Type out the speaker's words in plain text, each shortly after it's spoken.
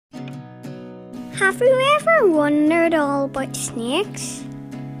Have you ever wondered all about snakes?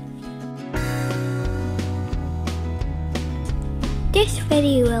 This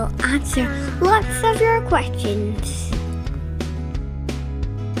video will answer lots of your questions.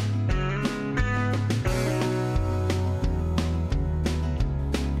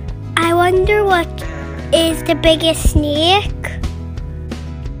 I wonder what is the biggest snake?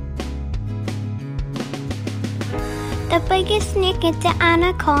 The biggest snake is the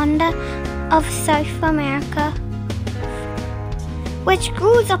Anaconda of South America, which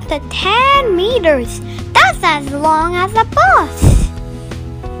grows up to 10 meters. That's as long as a bus.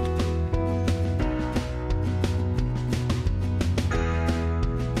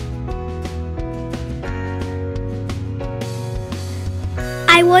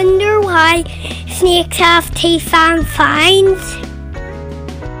 I wonder why snakes have teeth and fangs.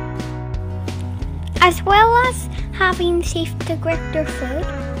 As well as having teeth to grip their food,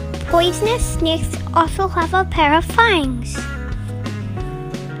 poisonous snakes also have a pair of fangs.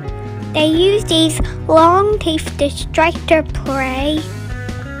 They use these long teeth to strike their prey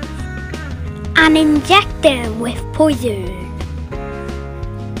and inject them with poison.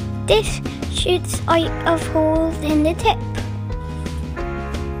 This shoots out of holes in the tip.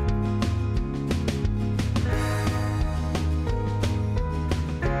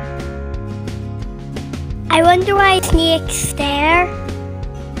 I wonder why snakes stare.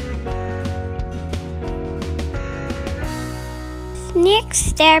 Snakes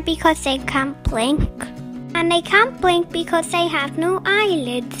stare because they can't blink. And they can't blink because they have no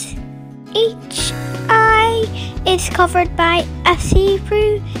eyelids. Each eye is covered by a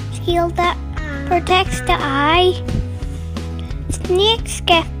see-through scale that protects the eye. Snakes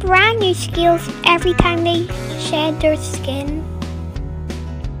get brand new scales every time they shed their skin.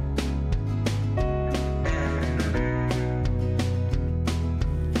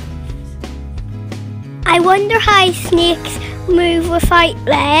 I wonder how snakes move without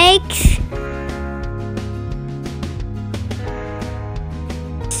legs.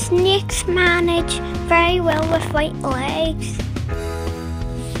 Snakes manage very well without legs.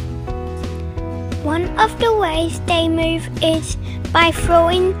 One of the ways they move is by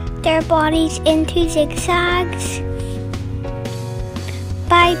throwing their bodies into zigzags.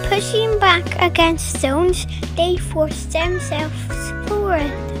 By pushing back against stones, they force themselves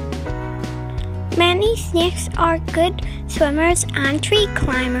forward. Many snakes are good swimmers and tree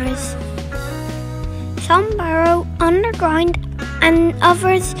climbers. Some burrow underground and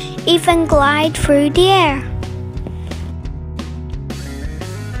others even glide through the air.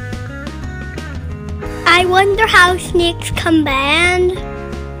 I wonder how snakes can bend.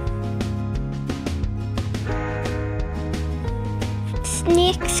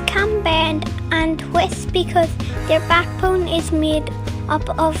 Snakes can bend and twist because their backbone is made up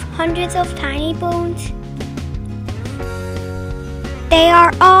of hundreds of tiny bones. They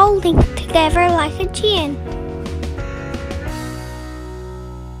are all linked together like a chain.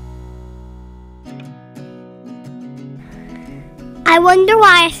 I wonder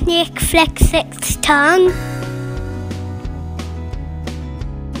why a snake flicks its tongue.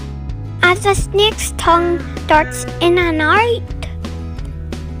 As a snake's tongue darts in and out,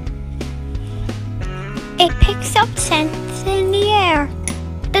 it picks up scents in the air.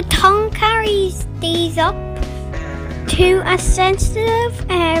 The tongue carries these up to a sensitive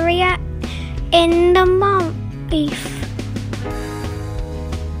area in the mouth.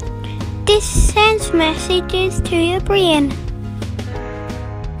 This sends messages to your brain.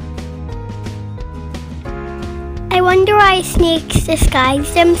 I wonder why snakes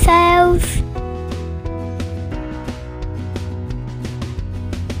disguise themselves.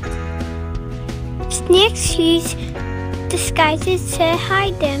 Snakes use disguises to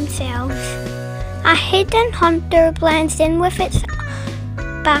hide themselves. A hidden hunter blends in with its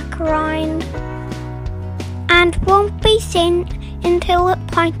background and won't be seen until it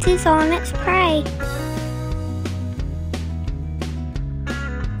pounces on its prey.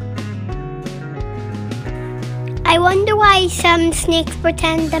 I wonder why some snakes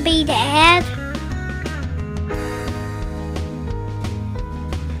pretend to be dead.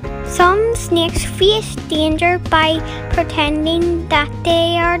 Some snakes face danger by pretending that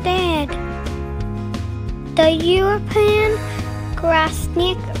they are dead. The European grass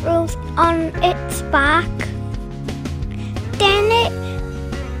snake rolls on its back. Then it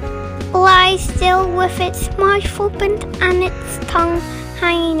lies still with its mouth open and its tongue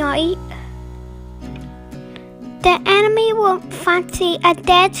hanging out. The enemy won't fancy a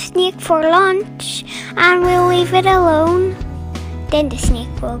dead snake for lunch and will leave it alone. Then the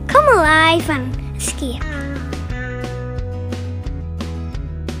snake will come alive and escape.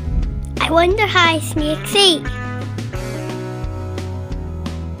 I I wonder how snakes eat.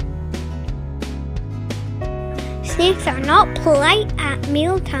 Snakes are not polite at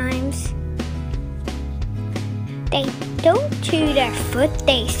meal times. They don't chew their food,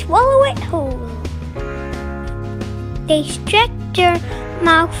 they swallow it whole. They stretch their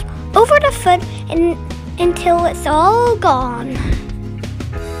mouth over the food until it's all gone.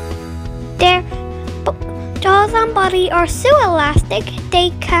 Their jaws and body are so elastic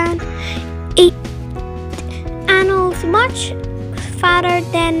they can eat animals much fatter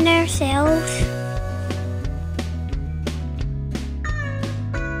than themselves.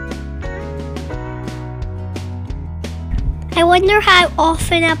 I wonder how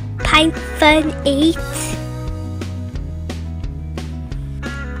often a python eats.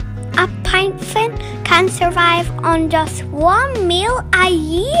 A python can survive on just one meal a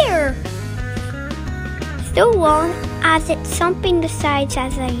year, so long as it's something the size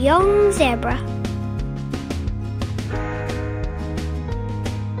as a young zebra.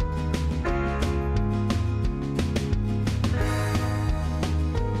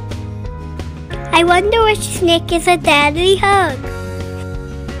 I wonder which snake is a deadly hug.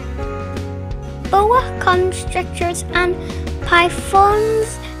 Boa constrictors and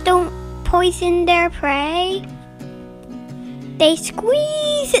pythons don't poison their prey. They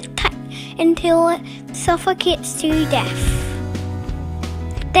squeeze it tight until it suffocates to death.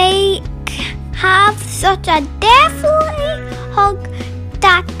 They have such a deadly hug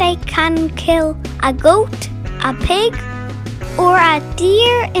that they can kill a goat, a pig, or a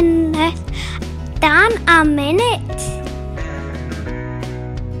deer in less than a minute.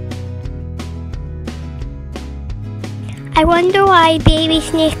 I wonder why baby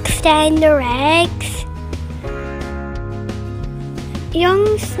snakes stay in their eggs.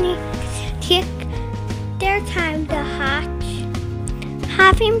 Young snakes take their time to hatch.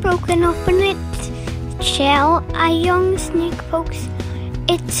 Having broken open its shell, a young snake pokes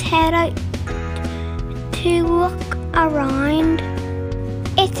its head out to look around.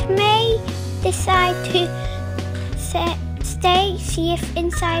 It may decide to stay safe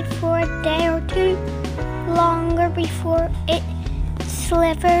inside for a day or two longer before it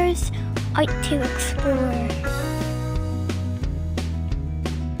slithers out to explore.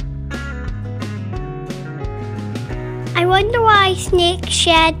 I wonder why snakes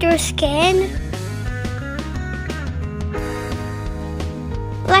shed their skin.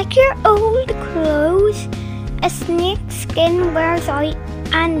 Like your old clothes, a snake's skin wears out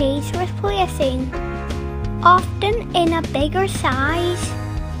and needs replacing, often in a bigger size.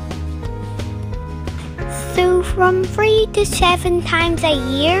 So from 3 to 7 times a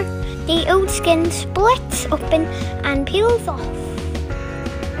year, the old skin splits open and peels off.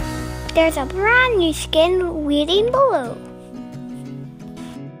 There's a brand new skin waiting below.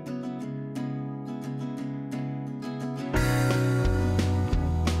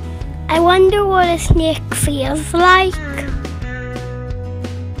 I wonder what a snake feels like.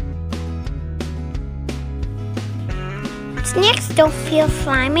 Snakes don't feel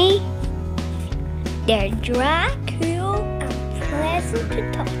slimy. They're dry, cool, and pleasant to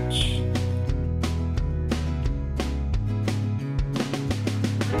touch.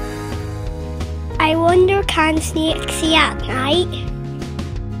 I wonder, can snakes see at night?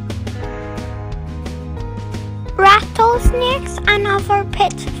 Rattlesnakes and other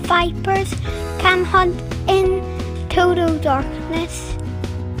pit vipers can hunt in total darkness.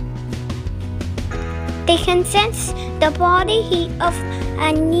 They can sense the body heat of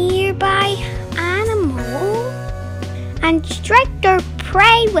a nearby animal and strike their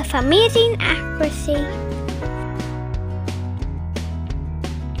prey with amazing accuracy.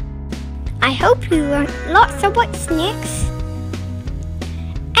 I hope you learned lots about snakes.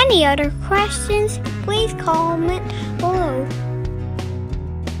 Any other questions, please comment below.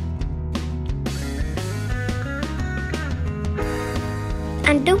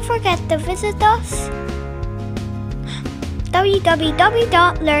 And don't forget to visit us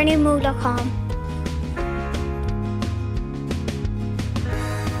www.learningmo.com.